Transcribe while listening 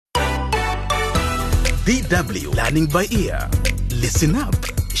DW Learning by Ear. Listen up.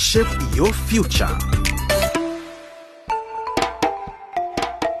 Shape your future.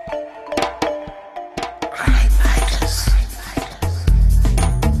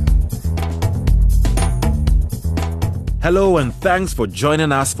 Hello and thanks for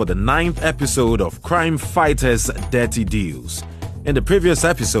joining us for the 9th episode of Crime Fighters Dirty Deals. In the previous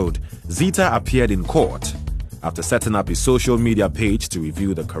episode, Zita appeared in court. After setting up a social media page to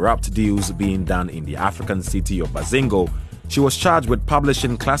review the corrupt deals being done in the African city of Bazingo, she was charged with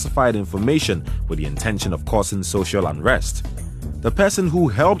publishing classified information with the intention of causing social unrest. The person who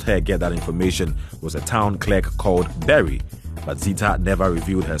helped her get that information was a town clerk called Berry, but Zita never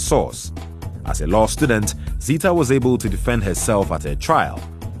revealed her source. As a law student, Zita was able to defend herself at her trial.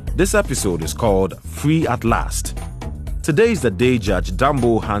 This episode is called Free at Last. Today is the day Judge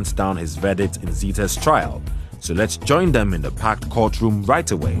Dambo hands down his verdict in Zita's trial. So let's join them in the packed courtroom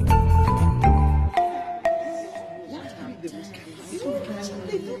right away.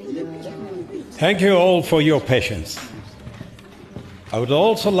 Thank you all for your patience. I would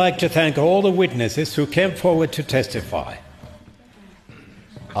also like to thank all the witnesses who came forward to testify.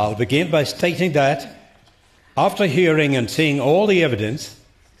 I'll begin by stating that, after hearing and seeing all the evidence,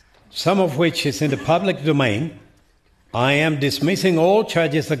 some of which is in the public domain, I am dismissing all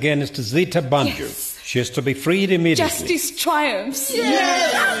charges against Zita Banju. Yes. She is to be freed immediately. Justice triumphs.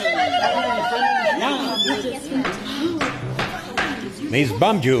 Yes. Ms.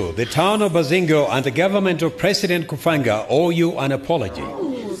 Bamju, the town of Bazingo and the government of President Kufanga owe you an apology.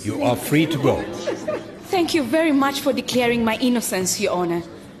 You are free to go. Thank you very much for declaring my innocence, Your Honor.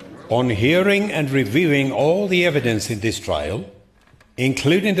 On hearing and reviewing all the evidence in this trial,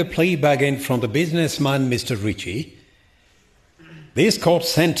 including the plea bargain from the businessman Mr. Ritchie, this court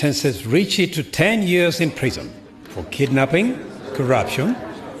sentences Ritchie to 10 years in prison for kidnapping, corruption,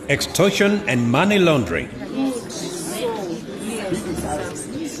 extortion, and money laundering.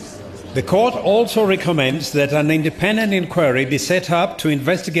 The court also recommends that an independent inquiry be set up to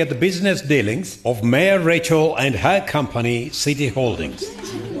investigate the business dealings of Mayor Rachel and her company, City Holdings.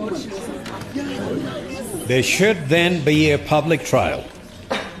 There should then be a public trial.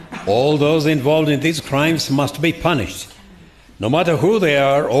 All those involved in these crimes must be punished, no matter who they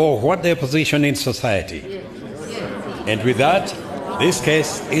are or what their position in society. And with that, this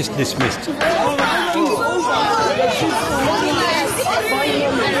case is dismissed.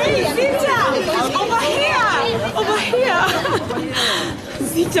 Over here!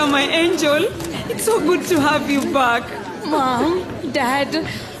 Zita, my angel, it's so good to have you back. Mom, Dad,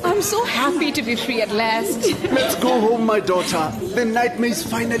 I'm so happy to be free at last. Let's go home, my daughter. The nightmare is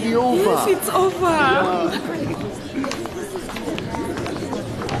finally over. Yes, it's over.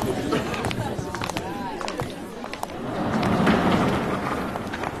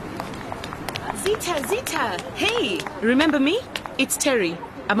 Zita, hey, remember me? It's Terry.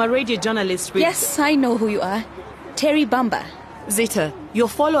 I'm a radio journalist with... Yes, I know who you are. Terry Bamba. Zita, your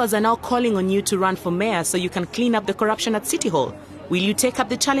followers are now calling on you to run for mayor so you can clean up the corruption at City Hall. Will you take up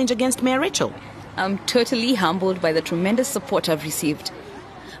the challenge against Mayor Rachel? I'm totally humbled by the tremendous support I've received.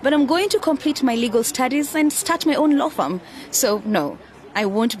 But I'm going to complete my legal studies and start my own law firm. So, no, I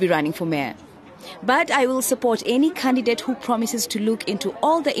won't be running for mayor. But I will support any candidate who promises to look into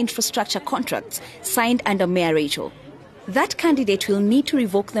all the infrastructure contracts signed under Mayor Rachel. That candidate will need to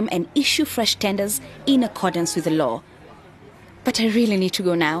revoke them and issue fresh tenders in accordance with the law. But I really need to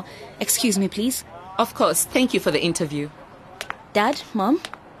go now. Excuse me, please. Of course. Thank you for the interview. Dad, Mom,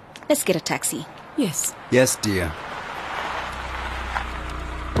 let's get a taxi. Yes. Yes, dear.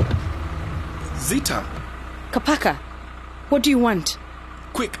 Zita! Kapaka, what do you want?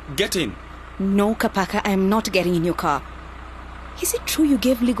 Quick, get in. No, Kapaka, I am not getting in your car. Is it true you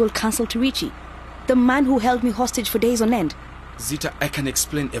gave legal counsel to Ritchie, the man who held me hostage for days on end? Zita, I can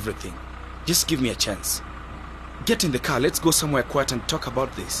explain everything. Just give me a chance. Get in the car, let's go somewhere quiet and talk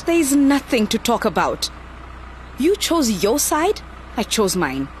about this. There is nothing to talk about. You chose your side, I chose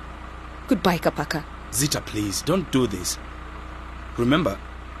mine. Goodbye, Kapaka. Zita, please, don't do this. Remember,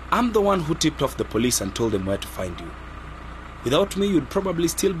 I'm the one who tipped off the police and told them where to find you. Without me, you'd probably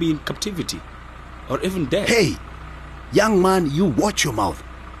still be in captivity. Or even dead. Hey! Young man, you watch your mouth.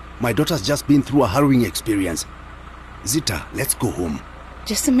 My daughter's just been through a harrowing experience. Zita, let's go home.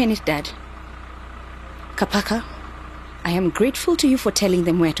 Just a minute, Dad. Kapaka, I am grateful to you for telling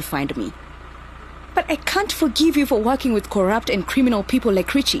them where to find me. But I can't forgive you for working with corrupt and criminal people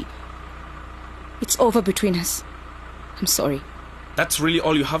like Ritchie. It's over between us. I'm sorry. That's really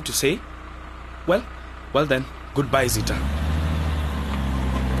all you have to say? Well then, goodbye, Zita.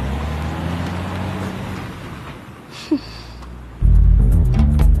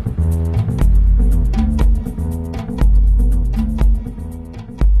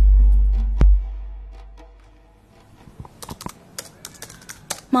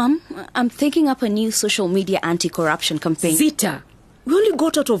 I'm thinking up a new social media anti-corruption campaign. Zita, we only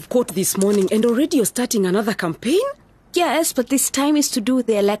got out of court this morning and already you're starting another campaign? Yes, but this time is to do with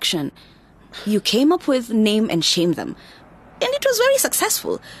the election. You came up with name and shame them. And it was very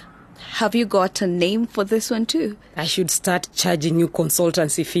successful. Have you got a name for this one too? I should start charging you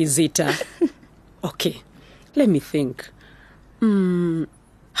consultancy fees, Zita. Okay, let me think.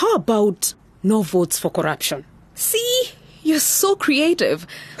 How about no votes for corruption? See? You're so creative.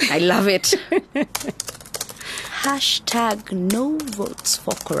 I love it. Hashtag no votes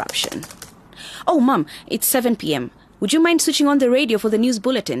for corruption. Oh, Mom, it's 7 p.m. Would you mind switching on the radio for the news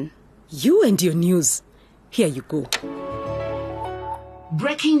bulletin? You and your news. Here you go.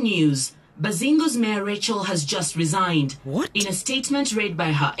 Breaking news. Bazingo's Mayor Rachel has just resigned. What? In a statement read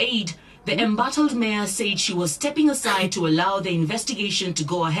by her aide, the embattled mayor said she was stepping aside to allow the investigation to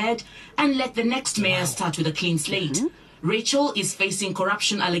go ahead and let the next mayor start with a clean slate. Rachel is facing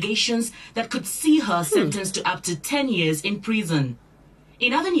corruption allegations that could see her sentenced to up to 10 years in prison.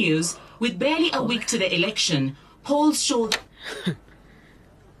 In other news, with barely a week to the election, polls show...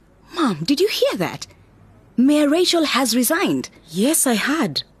 Mom, did you hear that? Mayor Rachel has resigned. Yes, I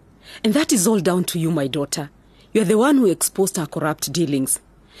had. And that is all down to you, my daughter. You're the one who exposed her corrupt dealings.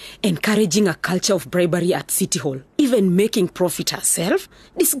 Encouraging a culture of bribery at City Hall. Even making profit herself.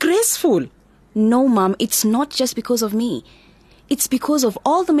 Disgraceful. No, Mom, it's not just because of me. It's because of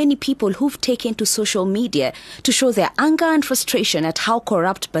all the many people who've taken to social media to show their anger and frustration at how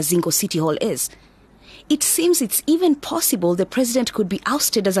corrupt Bazingo City Hall is. It seems it's even possible the president could be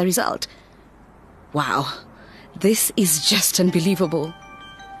ousted as a result. Wow, this is just unbelievable.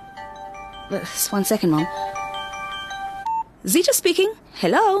 Just 1 second, Mom. Zita speaking.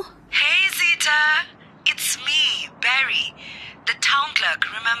 Hello. Hey, Zita. It's me, Barry, the town clerk,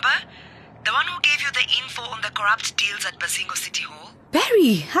 remember? The one who gave you the info on the corrupt deals at Bazingo City Hall?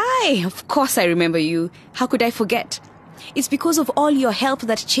 Barry, hi. Of course I remember you. How could I forget? It's because of all your help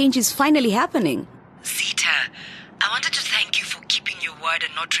that change is finally happening. Zita, I wanted to thank you for keeping your word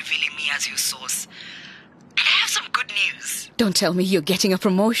and not revealing me as your source. And I have some good news. Don't tell me you're getting a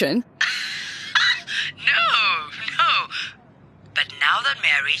promotion. No. But now that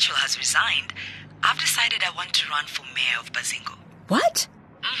Mayor Rachel has resigned, I've decided I want to run for mayor of Bazingo. What?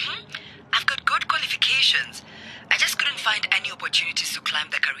 I've got good qualifications. I just couldn't find any opportunities to climb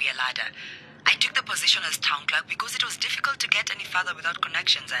the career ladder. I took the position as town clerk because it was difficult to get any further without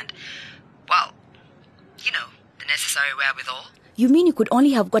connections and, well, you know, the necessary wherewithal. You mean you could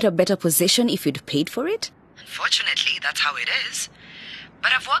only have got a better position if you'd paid for it? Unfortunately, that's how it is.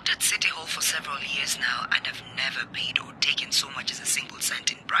 But I've worked at City Hall for several years now and I've never paid or taken so much as a single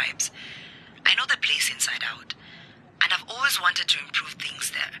cent in bribes. I know the place inside out, and I've always wanted to improve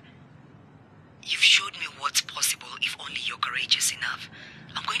things there. You've showed me what's possible if only you're courageous enough.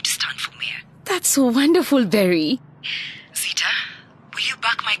 I'm going to stand for mayor. That's so wonderful, Barry. Zita, will you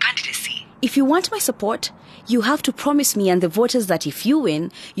back my candidacy? If you want my support, you have to promise me and the voters that if you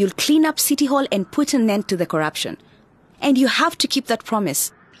win, you'll clean up City Hall and put an end to the corruption. And you have to keep that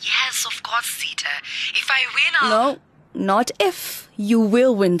promise. Yes, of course, Zita. If I win, I'll... No, not if. You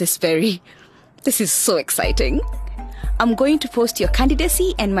will win this, Barry. This is so exciting. I'm going to post your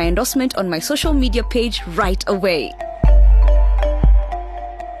candidacy and my endorsement on my social media page right away.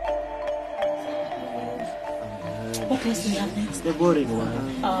 What class do we have next? The boring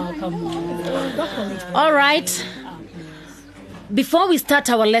one. Oh, come on. All right. Before we start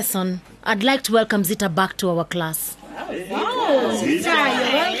our lesson, I'd like to welcome Zita back to our class. Wow. Zita,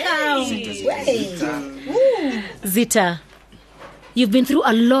 you're welcome. Zita, you've been through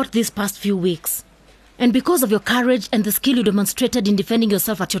a lot these past few weeks. And because of your courage and the skill you demonstrated in defending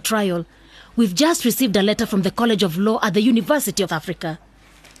yourself at your trial, we've just received a letter from the College of Law at the University of Africa.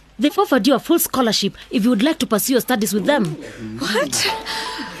 They've offered you a full scholarship if you would like to pursue your studies with them. What?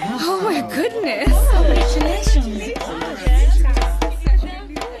 Oh my goodness. Congratulations.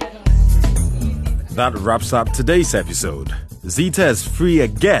 That wraps up today's episode. Zita is free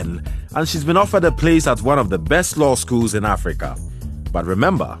again and she's been offered a place at one of the best law schools in Africa. But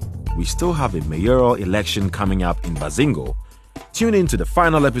remember, we still have a mayoral election coming up in Bazingo. Tune in to the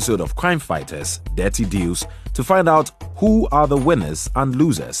final episode of Crime Fighters, Dirty Deals to find out who are the winners and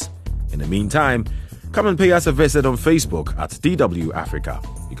losers. In the meantime, come and pay us a visit on Facebook at DW Africa.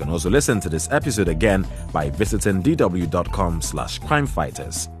 You can also listen to this episode again by visiting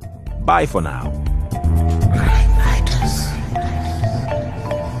dw.com/crimefighters. Bye for now.